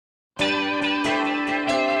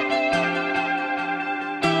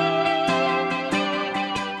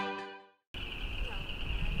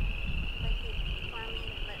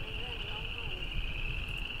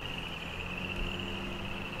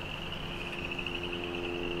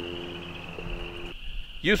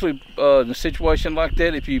Usually in a situation like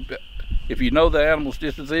that, if you know the animal's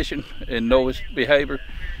disposition and know its behavior,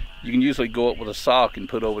 you can usually go up with a sock and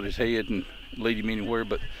put over his head and lead him anywhere.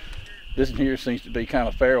 But this one here seems to be kind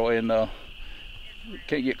of feral and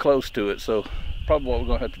can't get close to it. So probably what we're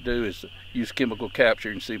going to have to do is use chemical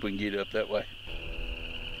capture and see if we can get it up that way.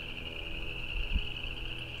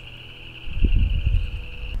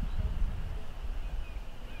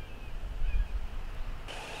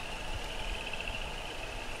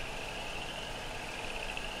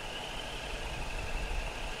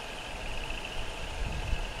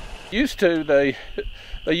 Used to, they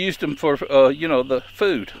used them for you know, the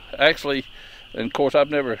food actually, and of course I've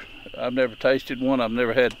never tasted one. I've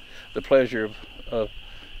never had the pleasure of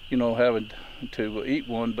you know, having to eat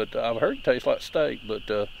one, but I've heard it tastes like steak.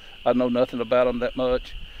 But I know nothing about them that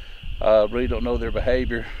much. I really don't know their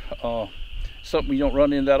behavior. Something you don't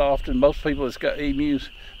run in that often. Most people that's got emus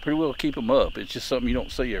pretty well keep them up. It's just something you don't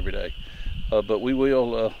see every day. But we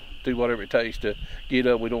will do whatever it takes to get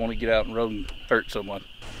up. We don't want to get out on the road and hurt someone.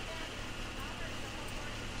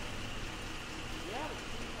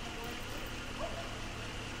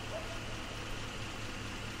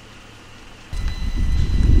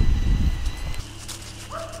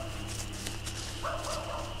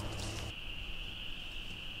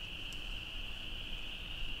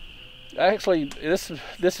 Actually, this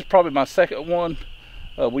is probably my second one.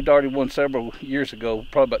 We'd already won several years ago,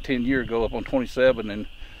 probably about 10 years ago, up on 27, and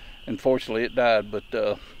unfortunately it died.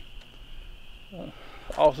 But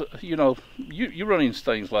also, you know, you run into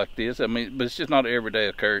things like this. I mean, but it's just not an everyday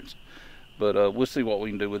occurrence. But we'll see what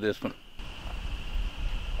we can do with this one.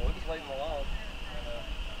 We'll just leave them alone.